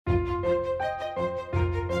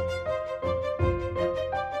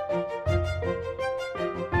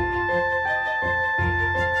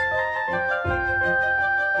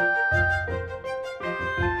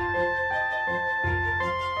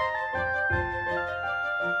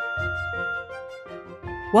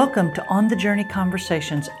Welcome to On the Journey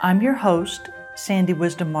Conversations. I'm your host, Sandy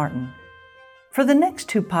Wisdom Martin. For the next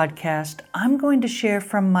two podcasts, I'm going to share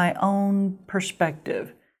from my own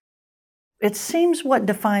perspective. It seems what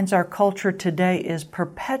defines our culture today is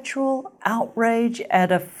perpetual outrage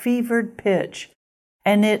at a fevered pitch,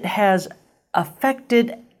 and it has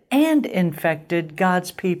affected and infected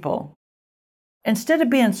God's people. Instead of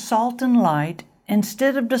being salt and light,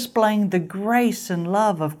 instead of displaying the grace and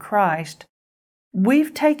love of Christ,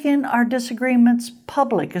 we've taken our disagreements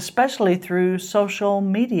public, especially through social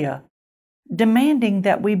media, demanding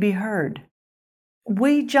that we be heard.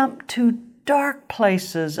 We jump to dark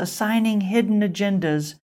places, assigning hidden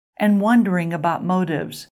agendas and wondering about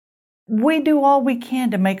motives. We do all we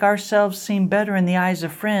can to make ourselves seem better in the eyes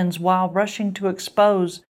of friends while rushing to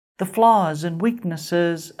expose the flaws and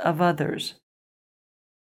weaknesses of others.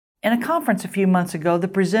 In a conference a few months ago, the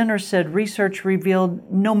presenter said research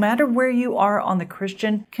revealed no matter where you are on the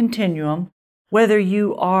Christian continuum, whether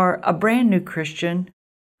you are a brand new Christian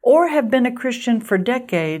or have been a Christian for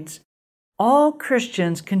decades, all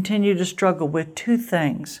Christians continue to struggle with two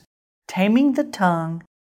things: taming the tongue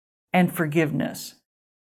and forgiveness.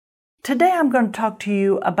 Today I'm going to talk to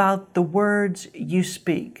you about the words you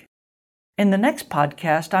speak. In the next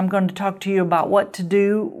podcast, I'm going to talk to you about what to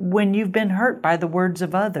do when you've been hurt by the words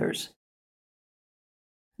of others.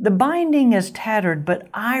 The binding is tattered, but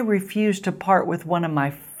I refuse to part with one of my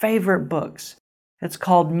favorite books. It's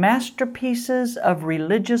called Masterpieces of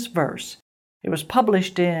Religious Verse. It was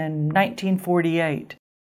published in 1948.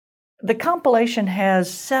 The compilation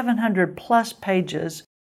has 700 plus pages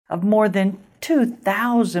of more than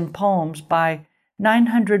 2,000 poems by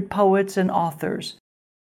 900 poets and authors.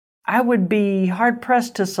 I would be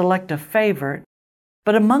hard-pressed to select a favorite,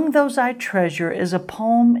 but among those I treasure is a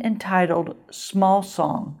poem entitled Small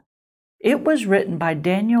Song. It was written by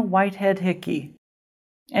Daniel Whitehead Hickey,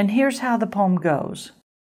 and here's how the poem goes.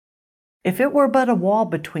 If it were but a wall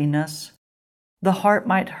between us, the heart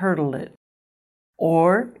might hurdle it.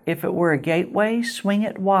 Or if it were a gateway, swing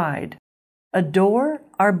it wide. A door,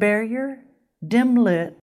 our barrier, dim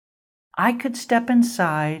lit, I could step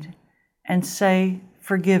inside and say,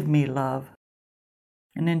 "Forgive me, love."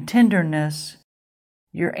 And in tenderness,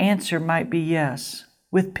 your answer might be yes,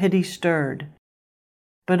 with pity stirred.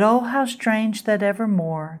 But oh, how strange that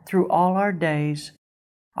evermore, through all our days,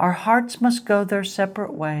 our hearts must go their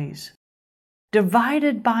separate ways,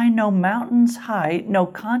 divided by no mountain's height, no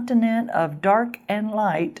continent of dark and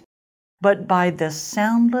light, but by the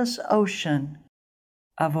soundless ocean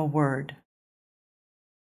of a word.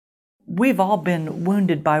 We've all been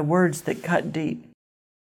wounded by words that cut deep.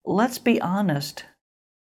 Let's be honest.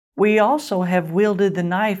 We also have wielded the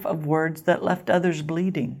knife of words that left others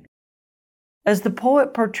bleeding. As the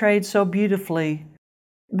poet portrayed so beautifully,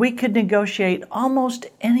 we could negotiate almost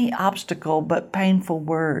any obstacle but painful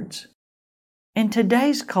words. In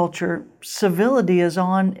today's culture, civility is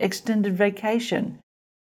on extended vacation.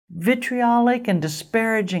 Vitriolic and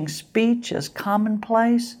disparaging speech is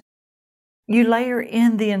commonplace. You layer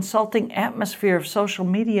in the insulting atmosphere of social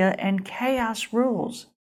media and chaos rules.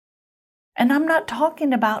 And I'm not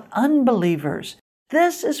talking about unbelievers.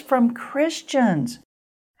 This is from Christians.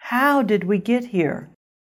 How did we get here?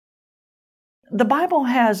 The Bible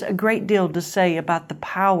has a great deal to say about the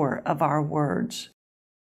power of our words.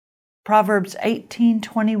 Proverbs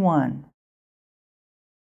 18:21.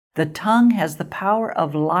 The tongue has the power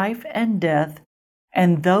of life and death,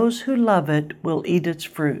 and those who love it will eat its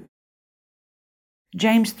fruit.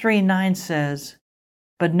 James 3:9 says,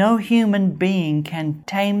 "But no human being can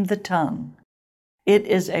tame the tongue. It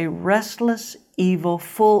is a restless evil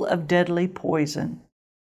full of deadly poison."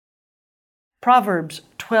 Proverbs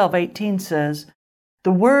 12:18 says,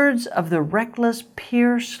 "The words of the reckless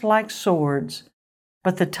pierce like swords,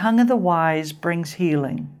 but the tongue of the wise brings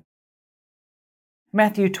healing."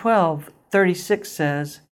 Matthew 12:36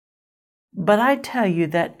 says, "But I tell you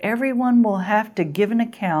that everyone will have to give an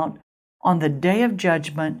account on the day of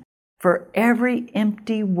judgment for every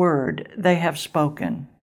empty word they have spoken."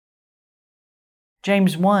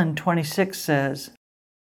 James 1:26 says,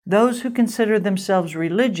 "Those who consider themselves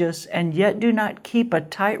religious and yet do not keep a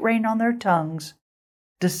tight rein on their tongues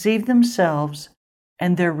deceive themselves,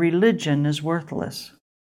 and their religion is worthless."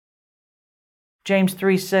 James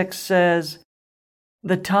 3:6 says,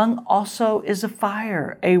 "The tongue also is a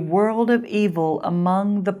fire, a world of evil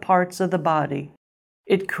among the parts of the body.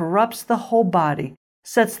 It corrupts the whole body,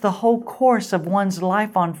 sets the whole course of one's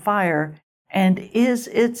life on fire, and is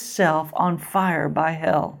itself on fire by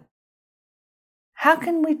hell." How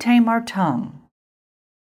can we tame our tongue?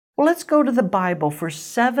 Well, let's go to the Bible for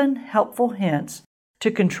 7 helpful hints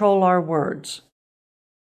to control our words.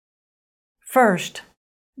 First,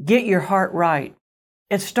 get your heart right.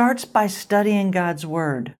 It starts by studying God's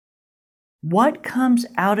Word. What comes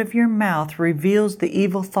out of your mouth reveals the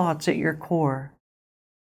evil thoughts at your core.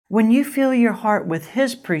 When you fill your heart with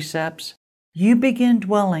His precepts, you begin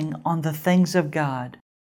dwelling on the things of God.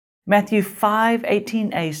 Matthew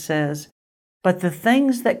 5:18a says, "But the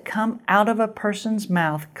things that come out of a person's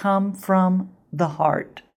mouth come from the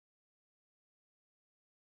heart."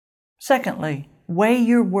 Secondly, weigh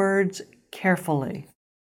your words carefully.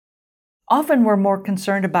 Often we're more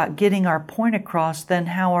concerned about getting our point across than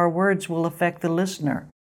how our words will affect the listener,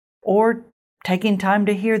 or taking time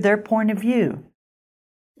to hear their point of view.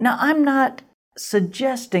 Now, I'm not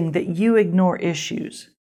suggesting that you ignore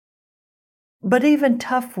issues, but even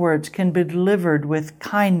tough words can be delivered with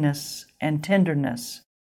kindness and tenderness.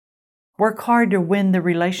 Work hard to win the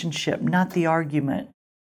relationship, not the argument.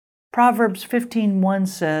 Proverbs 15:1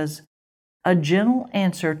 says, "A gentle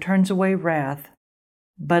answer turns away wrath,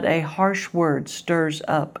 but a harsh word stirs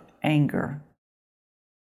up anger."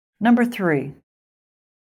 Number 3,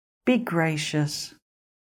 be gracious.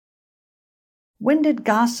 When did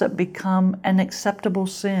gossip become an acceptable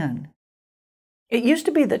sin? It used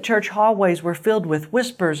to be that church hallways were filled with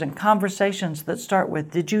whispers and conversations that start with,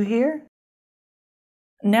 "Did you hear?"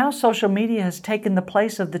 Now social media has taken the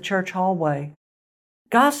place of the church hallway.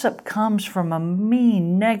 Gossip comes from a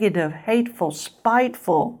mean, negative, hateful,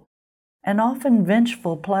 spiteful, and often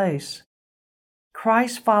vengeful place.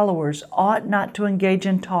 Christ's followers ought not to engage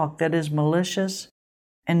in talk that is malicious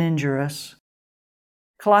and injurious.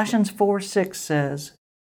 Colossians 4:6 says,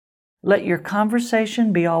 "Let your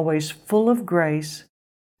conversation be always full of grace,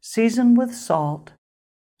 seasoned with salt,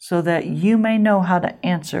 so that you may know how to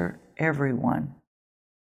answer everyone."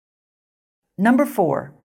 Number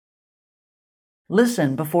 4,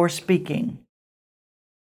 listen before speaking.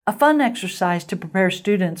 A fun exercise to prepare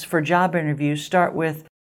students for job interviews start with,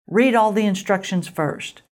 read all the instructions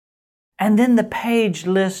first, and then the page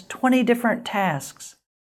lists 20 different tasks.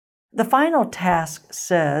 The final task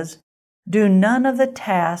says, do none of the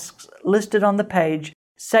tasks listed on the page,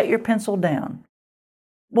 set your pencil down.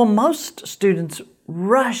 Well, most students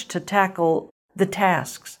rush to tackle the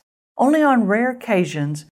tasks. Only on rare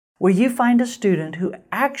occasions will you find a student who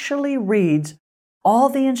actually reads all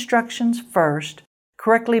the instructions first,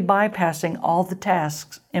 correctly bypassing all the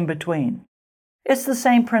tasks in between. It's the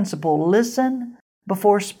same principle. Listen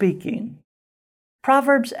before speaking.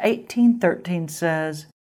 Proverbs 18:13 says,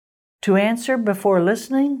 "To answer before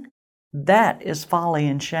listening, that is folly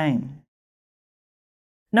and shame."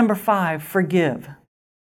 Number 5, forgive.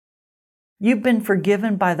 You've been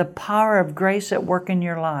forgiven by the power of grace at work in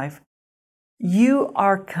your life. You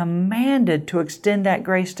are commanded to extend that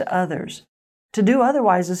grace to others. To do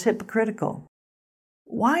otherwise is hypocritical.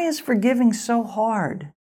 Why is forgiving so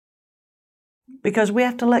hard? Because we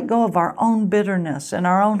have to let go of our own bitterness and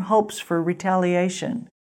our own hopes for retaliation.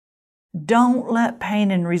 Don't let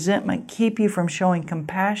pain and resentment keep you from showing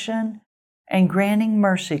compassion and granting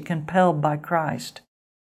mercy compelled by Christ.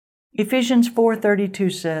 Ephesians 4:32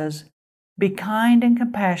 says, "Be kind and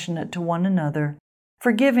compassionate to one another,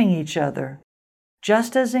 forgiving each other,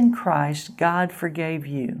 just as in Christ God forgave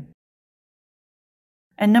you."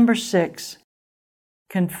 And number 6,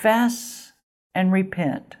 confess and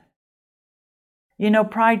repent. You know,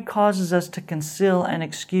 pride causes us to conceal and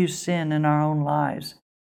excuse sin in our own lives.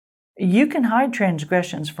 You can hide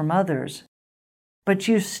transgressions from others, but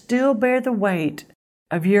you still bear the weight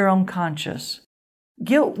of your own conscience.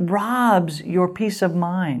 Guilt robs your peace of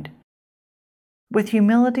mind. With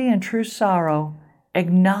humility and true sorrow,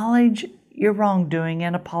 acknowledge your wrongdoing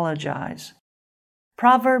and apologize.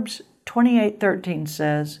 Proverbs 28:13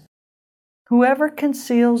 says, "Whoever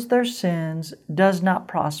conceals their sins does not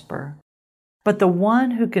prosper, but the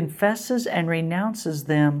one who confesses and renounces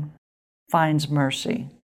them finds mercy."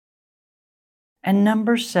 And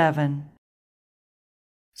number 7,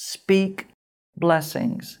 speak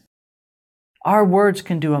blessings. Our words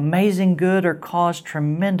can do amazing good or cause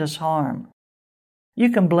tremendous harm. You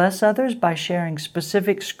can bless others by sharing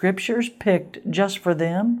specific scriptures picked just for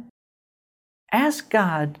them. Ask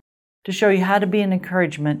God to show you how to be an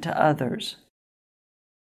encouragement to others.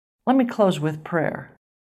 Let me close with prayer.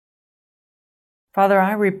 Father,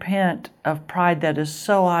 I repent of pride that is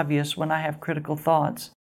so obvious when I have critical thoughts.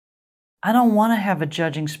 I don't want to have a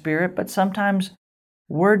judging spirit, but sometimes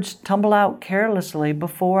words tumble out carelessly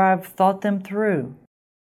before I've thought them through.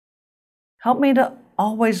 Help me to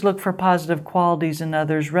always look for positive qualities in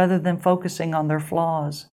others rather than focusing on their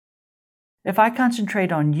flaws. If I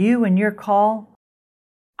concentrate on you and your call,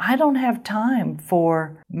 I don't have time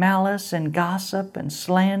for malice and gossip and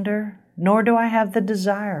slander, nor do I have the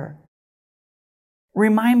desire.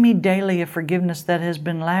 Remind me daily of forgiveness that has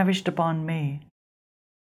been lavished upon me.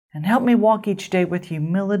 And help me walk each day with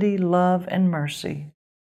humility, love, and mercy.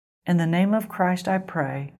 In the name of Christ I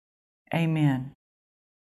pray. Amen.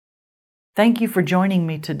 Thank you for joining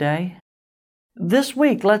me today. This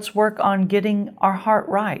week, let's work on getting our heart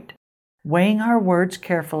right, weighing our words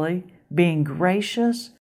carefully, being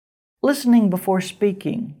gracious, listening before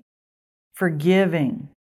speaking, forgiving,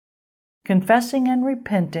 confessing and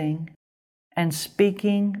repenting, and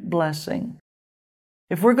speaking blessing.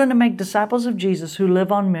 If we're going to make disciples of Jesus who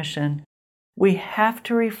live on mission, we have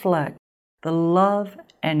to reflect the love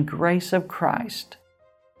and grace of Christ.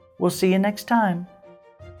 We'll see you next time.